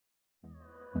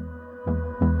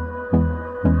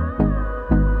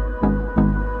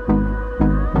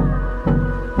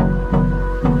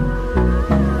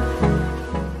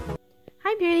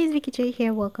VickyJ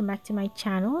here. Welcome back to my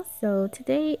channel. So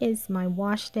today is my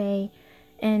wash day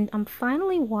and I'm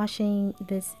finally washing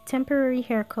this temporary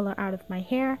hair color out of my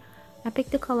hair. I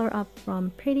picked the color up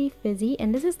from Pretti Phizziez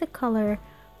and this is the color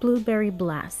Blueberry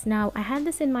Blast. Now I had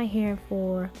this in my hair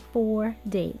for 4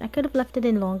 days. I could have left it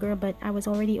in longer, but I was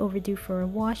already overdue for a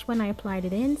wash when I applied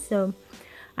it in, so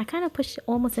I kind of pushed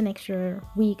almost an extra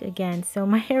week again, so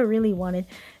my hair really wanted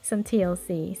some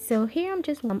TLC. So here I'm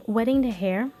just wetting the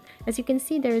hair. As you can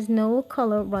see, there is no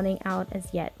color running out as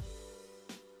yet.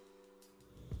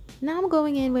 Now I'm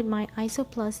going in with my Iso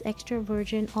Plus Extra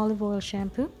Virgin Olive Oil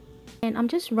Shampoo. And I'm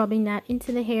just rubbing that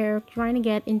into the hair, trying to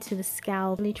get into the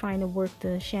scalp, really trying to work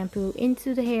the shampoo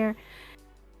into the hair.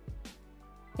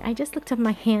 I just looked at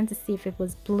my hand to see if it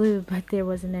was blue, but there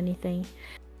wasn't anything.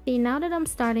 See, now that I'm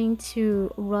starting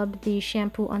to rub the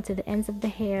shampoo onto the ends of the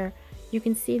hair, you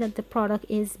can see that the product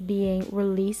is being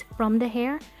released from the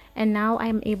hair. And now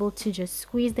I'm able to just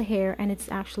squeeze the hair and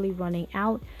it's actually running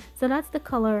out. So that's the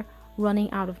color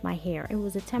running out of my hair. It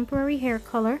was a temporary hair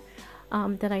color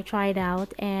that I tried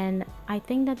out, and I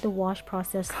think that the wash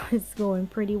process is going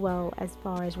pretty well as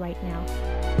far as right now.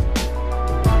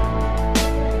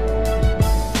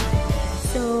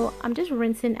 So I'm just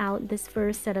rinsing out this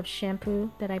first set of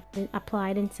shampoo that I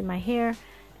applied into my hair.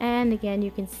 And again,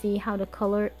 you can see how the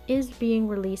color is being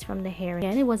released from the hair.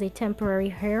 Again, it was a temporary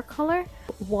hair color.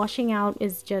 Washing out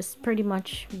is just pretty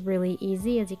much really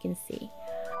easy, as you can see.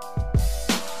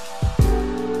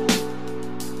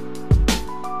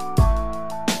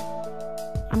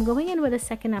 I'm going in with a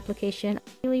second application.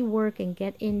 Really work and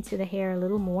get into the hair a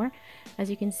little more.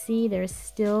 As you can see, there's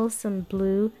still some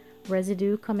blue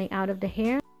residue coming out of the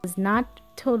hair. It was not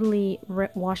totally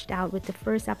washed out with the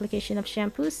first application of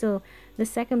shampoo, so the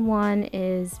second one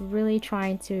is really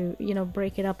trying to,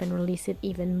 break it up and release it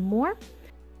even more.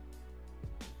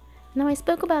 Now, I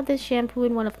spoke about this shampoo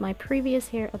in one of my previous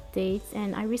hair updates,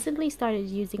 and I recently started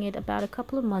using it about a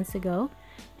couple of months ago,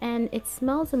 and it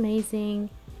smells amazing.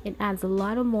 It adds a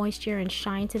lot of moisture and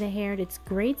shine to the hair. It's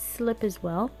great slip as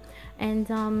well, and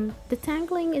the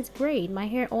tangling is great. My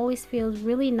hair always feels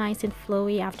really nice and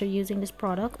flowy after using this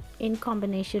product in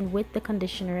combination with the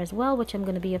conditioner as well, which I'm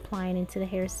going to be applying into the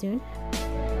hair soon.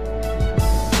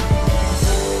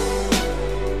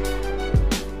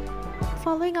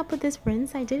 Following up with this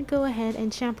rinse, I did go ahead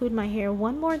and shampooed my hair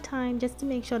one more time just to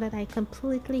make sure that I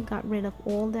completely got rid of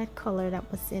all that color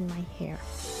that was in my hair.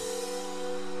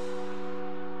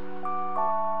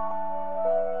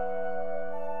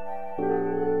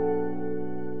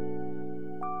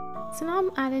 So now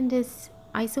I'm adding this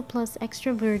Iso Plus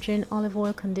Extra Virgin Olive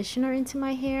Oil Conditioner into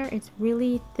my hair. It's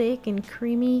really thick and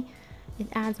creamy. It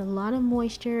adds a lot of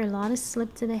moisture, a lot of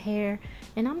slip to the hair,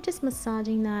 and I'm just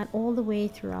massaging that all the way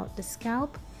throughout the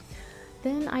scalp.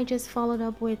 Then I just followed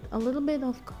up with a little bit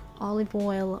of olive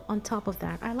oil on top of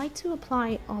that. I like to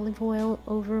apply olive oil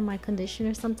over my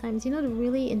conditioner sometimes, to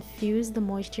really infuse the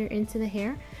moisture into the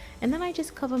hair. And then I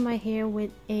just cover my hair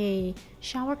with a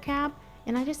shower cap,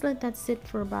 and I just let that sit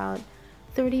for about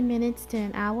 30 minutes to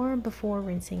an hour before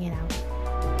rinsing it out.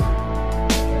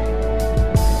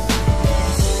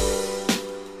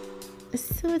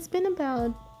 So it's been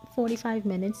about 45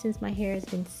 minutes since my hair has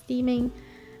been steaming,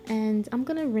 and I'm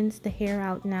gonna rinse the hair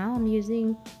out now. I'm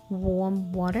using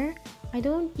warm water. I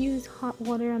don't use hot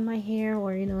water on my hair,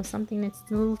 or something that's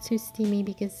a little too steamy,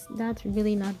 because that's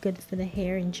really not good for the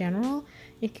hair in general.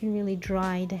 It can really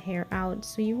dry the hair out.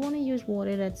 So you want to use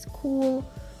water that's cool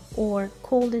or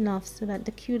cold enough so that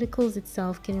the cuticles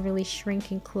itself can really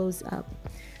shrink and close up.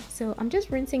 So I'm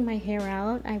just rinsing my hair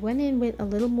out. I went in with a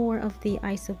little more of the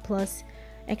Iso Plus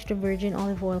Extra Virgin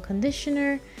Olive Oil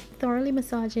Conditioner, thoroughly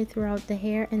massage it throughout the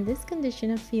hair, and this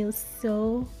conditioner feels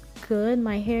so good.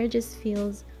 My hair just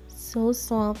feels so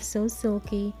soft, so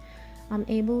silky. I'm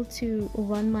able to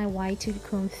run my wide tooth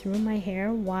comb through my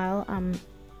hair while I'm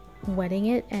wetting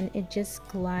it, and it just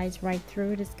glides right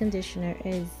through. This conditioner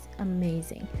is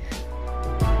amazing.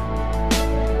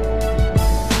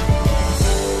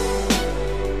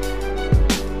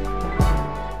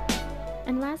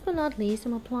 And last but not least,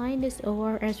 I'm applying this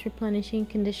ORS replenishing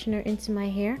conditioner into my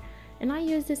hair, and I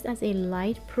use this as a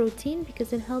light protein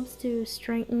because it helps to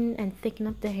strengthen and thicken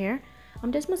up the hair.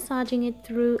 I'm just massaging it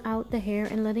throughout the hair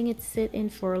and letting it sit in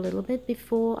for a little bit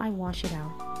before I wash it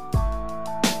out.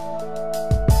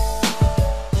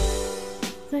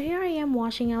 So here I am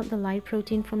washing out the light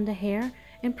protein from the hair,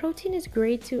 and protein is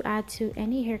great to add to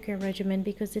any hair care regimen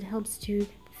because it helps to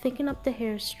thicken up the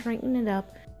hair, strengthen it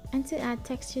up, and to add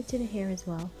texture to the hair as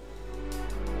well.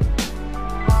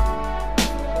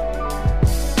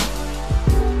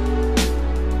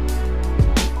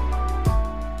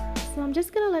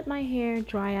 just gonna let my hair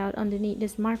dry out underneath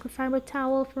this microfiber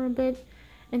towel for a bit,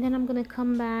 and then I'm gonna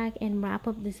come back and wrap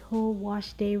up this whole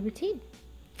wash day routine.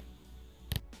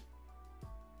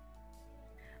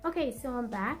 Okay, so I'm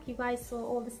back. You guys saw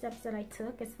all the steps that I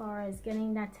took as far as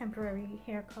getting that temporary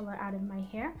hair color out of my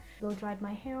hair. Blow dried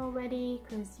my hair already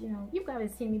because, you know, you guys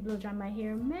have seen me blow dry my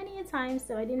hair many a time,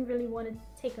 so I didn't really want to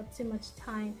take up too much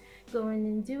time going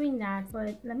and doing that.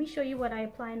 But let me show you what I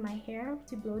apply in my hair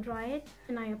to blow dry it.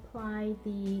 And I apply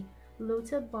the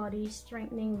Lota Body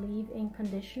Strengthening Leave-In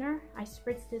Conditioner. I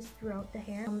spritz this throughout the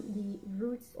hair, from the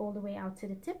roots all the way out to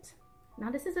the tips.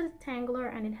 Now this is a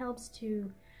detangler and it helps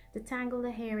to detangle the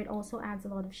hair. It also adds a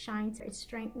lot of shine. It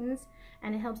strengthens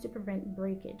and it helps to prevent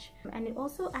breakage, and it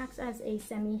also acts as a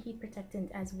semi-heat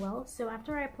protectant as well. So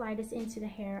after I apply this into the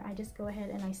hair, I just go ahead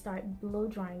and I start blow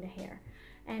drying the hair.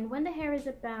 And when the hair is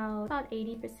about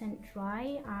 80%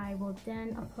 dry, I will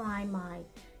then apply my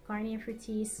Garnier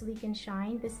Fructis Sleek and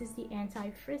Shine. This is the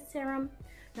anti-frizz serum.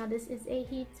 Now this is a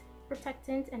heat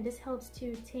protectant and this helps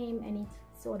to tame any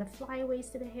sort of flyaways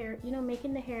to the hair, you know,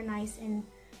 making the hair nice and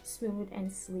smooth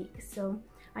and sleek. So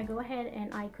I go ahead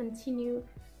and I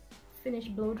finish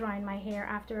blow drying my hair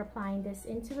after applying this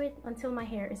into it until my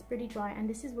hair is pretty dry, and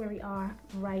this is where we are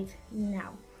right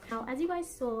now. Now, as you guys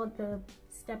saw the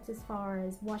steps as far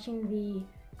as washing the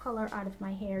color out of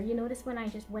my hair, you notice when I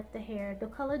just wet the hair, the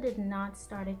color did not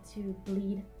started to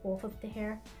bleed off of the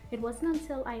hair. It wasn't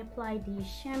until I applied the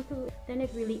shampoo, then it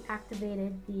really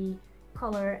activated the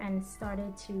color and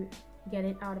started to get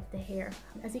it out of the hair.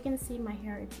 As you can see, my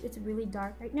hair, it's really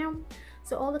dark right now,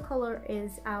 so all the color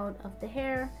is out of the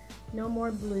hair. No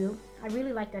more blue. I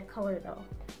really like that color though.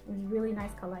 It was a really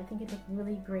nice color. I think it looked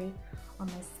really great on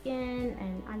my skin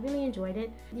and I really enjoyed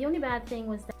it. The only bad thing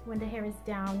was that when the hair is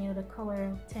down, you know, the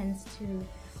color tends to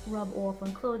rub off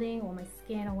on clothing or my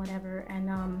skin or whatever, and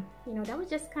you know, that was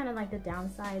just kind of like the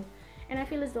downside. And I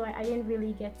feel as though I didn't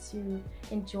really get to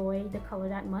enjoy the color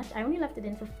that much. I only left it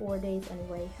in for 4 days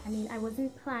anyway. I mean, I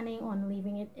wasn't planning on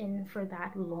leaving it in for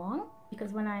that long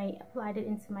because when I applied it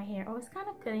into my hair, I was kind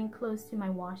of getting close to my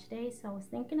wash day. So I was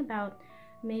thinking about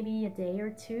maybe a day or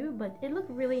two, but it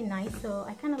looked really nice. So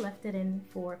I kind of left it in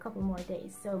for a couple more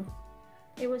days. So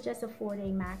it was just a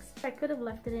 4-day max. I could have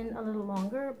left it in a little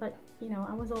longer, but you know,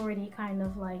 I was already kind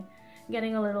of like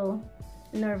getting a little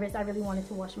nervous. I really wanted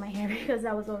to wash my hair because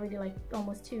I was already like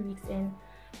almost 2 weeks in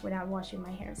without washing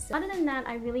my hair. So other than that,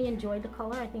 I really enjoyed the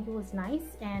color. I think it was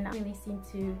nice and it really seemed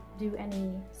to do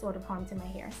any sort of harm to my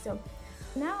hair. So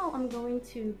now I'm going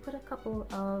to put a couple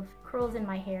of curls in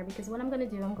my hair because what I'm going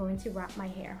to do, I'm going to wrap my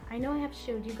hair. I know I have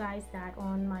showed you guys that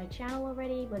on my channel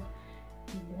already, but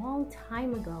a long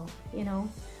time ago, you know,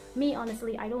 me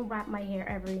honestly, I don't wrap my hair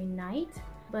every night.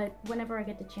 But whenever I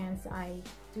get the chance, I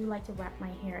do like to wrap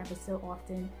my hair ever so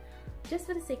often. Just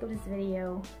for the sake of this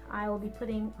video, I will be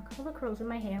putting a couple of curls in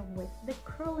my hair with the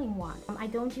curling wand. I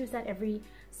don't use that every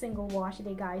single wash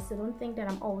day, guys, so don't think that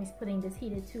I'm always putting this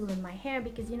heated tool in my hair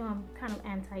because, you know, I'm kind of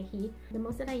anti-heat. The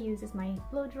most that I use is my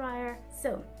blow dryer.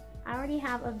 So I already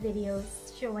have a video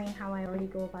showing how I already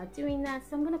go about doing that,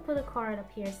 so I'm going to put a card up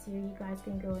here so you guys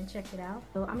can go and check it out.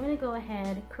 So I'm going to go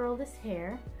ahead, curl this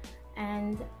hair,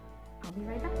 and I'll be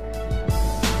right back.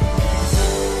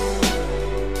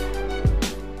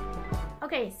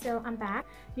 Okay, so I'm back.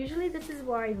 Usually this is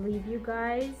where I leave you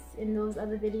guys. In those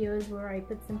other videos where I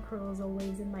put some curls or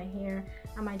waves in my hair,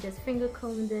 I might just finger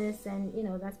comb this, and you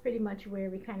know, that's pretty much where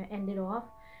we kind of ended off.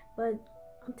 But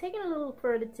I'm taking a little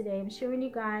further today. I'm showing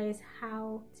you guys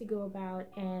how to go about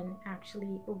and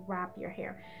actually wrap your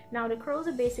hair. Now the curls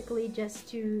are basically just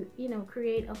to, you know,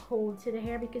 create a hold to the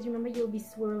hair because remember you'll be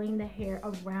swirling the hair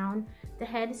around the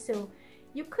head. So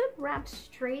you could wrap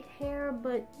straight hair,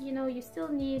 but you know, you still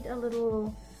need a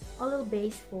little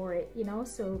base for it, you know.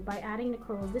 So by adding the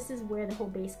curls, this is where the whole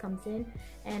base comes in,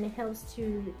 and it helps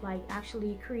to like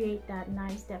actually create that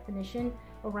nice definition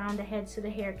around the head so the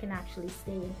hair can actually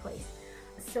stay in place.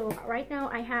 So right now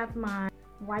I have my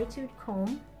wide tooth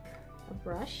comb, a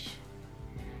brush,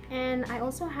 and I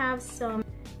also have some,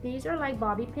 these are like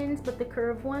bobby pins but the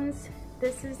curved ones.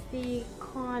 This is the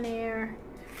Conair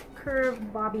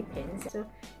curved bobby pins. So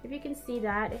if you can see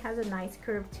that, it has a nice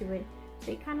curve to it,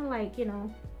 so it kind of like, you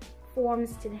know,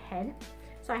 forms to the head.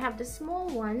 So I have the small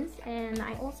ones and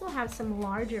I also have some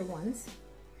larger ones,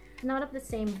 not of the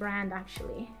same brand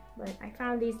actually, but I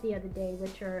found these the other day,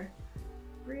 which are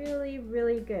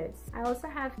really good. I also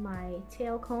have my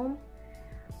tail comb.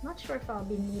 Not sure if I'll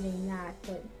be needing that,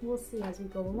 but we'll see as we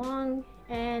go along.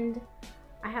 And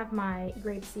I have my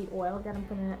grapeseed oil that I'm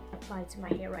gonna apply to my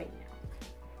hair right now.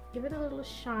 Give it a little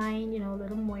shine, you know, a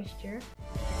little moisture.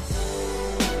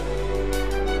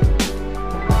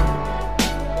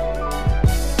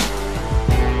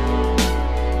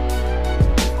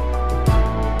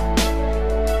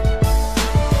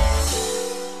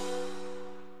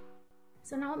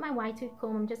 light tooth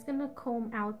comb, I'm just gonna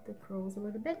comb out the curls a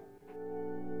little bit.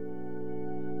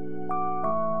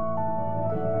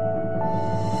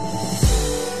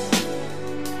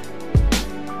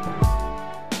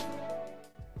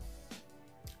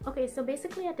 Okay, so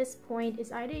basically at this point,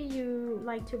 it's either you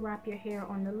like to wrap your hair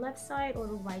on the left side or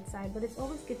the right side, but it's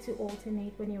always good to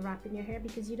alternate when you're wrapping your hair,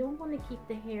 because you don't want to keep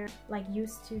the hair like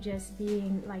used to just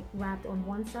being like wrapped on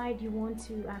one side. You want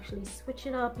to actually switch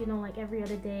it up, you know, like every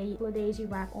other day. A couple of days you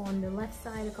wrap on the left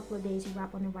side, a couple of days you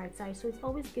wrap on the right side. So it's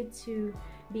always good to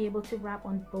be able to wrap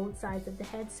on both sides of the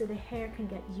head so the hair can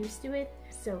get used to it.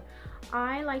 So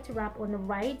I like to wrap on the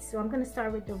right, so I'm going to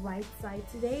start with the right side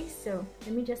today. So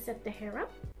let me just set the hair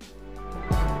up.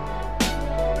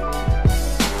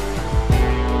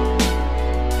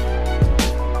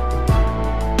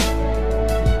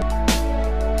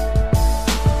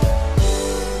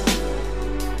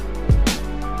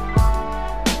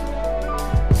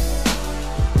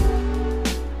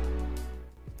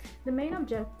 The main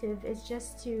objective is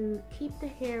just to keep the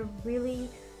hair really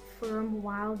firm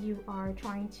while you are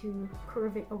trying to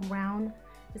curve it around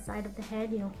the side of the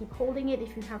head. You know, keep holding it.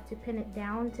 If you have to pin it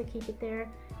down to keep it there,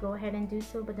 go ahead and do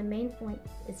so. But the main point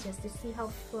is just to see how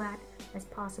flat as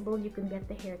possible you can get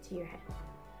the hair to your head.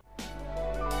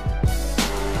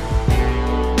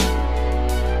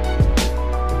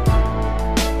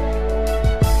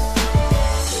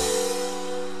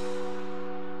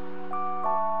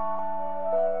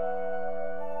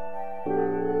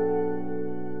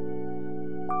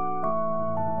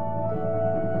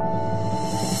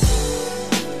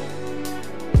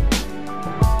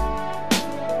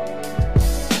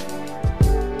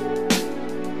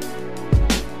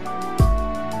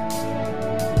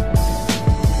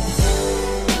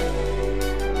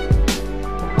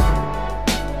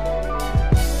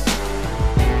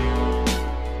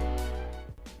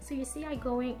 So you see I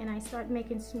go in and I start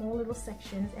making small little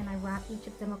sections and I wrap each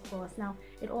of them across. Now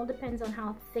it all depends on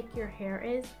how thick your hair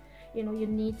is. You know, you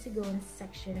need to go in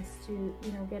sections to,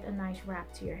 you know, get a nice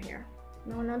wrap to your hair.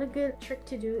 Now another good trick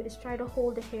to do is try to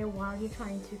hold the hair while you're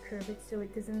trying to curve it so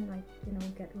it doesn't, like, you know,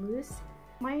 get loose.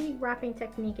 My wrapping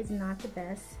technique is not the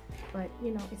best, but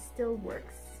you know, it still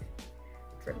works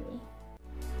for me.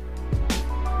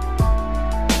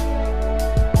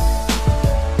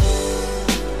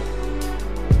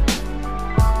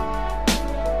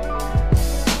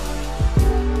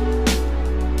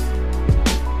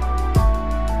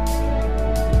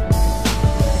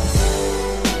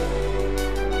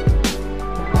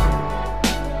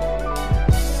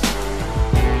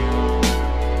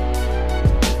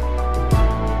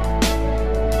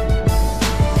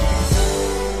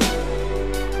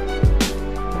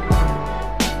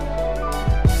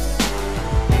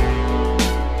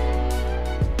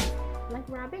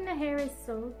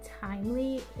 So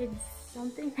timely. It's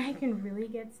something that can really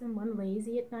get someone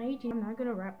lazy at night. You know, I'm not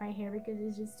gonna wrap my hair because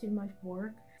it's just too much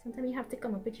work. Sometimes you have to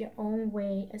come up with your own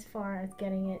way as far as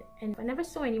getting it. And I never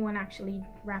saw anyone actually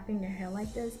wrapping their hair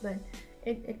like this, but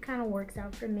it kind of works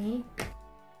out for me.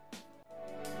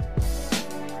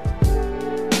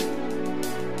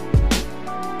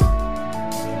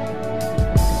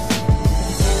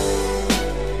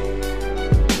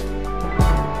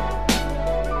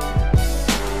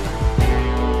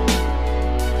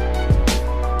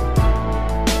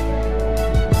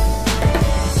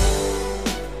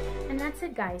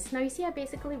 Guys, now you see I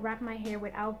basically wrap my hair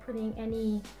without putting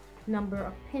any number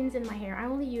of pins in my hair. I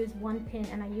only use one pin,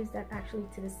 and I use that actually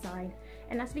to the side,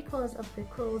 and that's because of the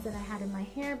curls that I had in my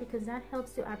hair, because that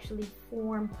helps to actually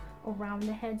form around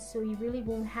the head, so you really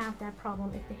won't have that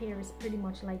problem if the hair is pretty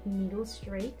much like needle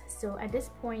straight. So at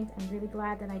this point I'm really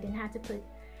glad that I didn't have to put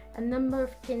a number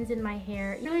of pins in my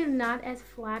hair. It's really not as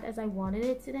flat as I wanted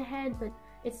it to the head, but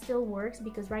it still works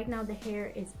because right now the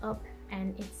hair is up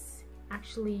and it's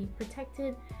actually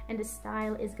protected, and the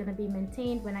style is going to be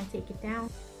maintained when I take it down.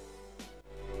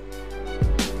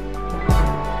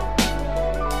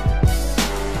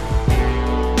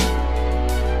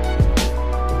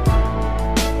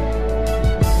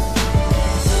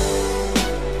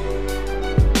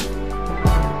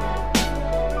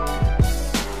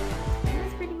 And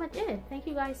that's pretty much it. Thank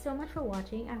you guys so much for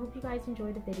watching. I hope you guys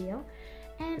enjoyed the video.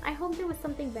 And I hope there was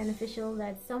something beneficial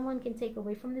that someone can take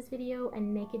away from this video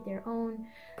and make it their own.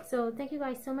 So thank you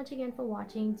guys so much again for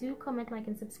watching. Do comment, like,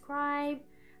 and subscribe.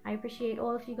 I appreciate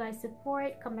all of you guys'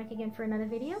 support. Come back again for another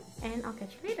video, and I'll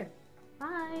catch you later.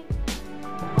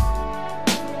 Bye!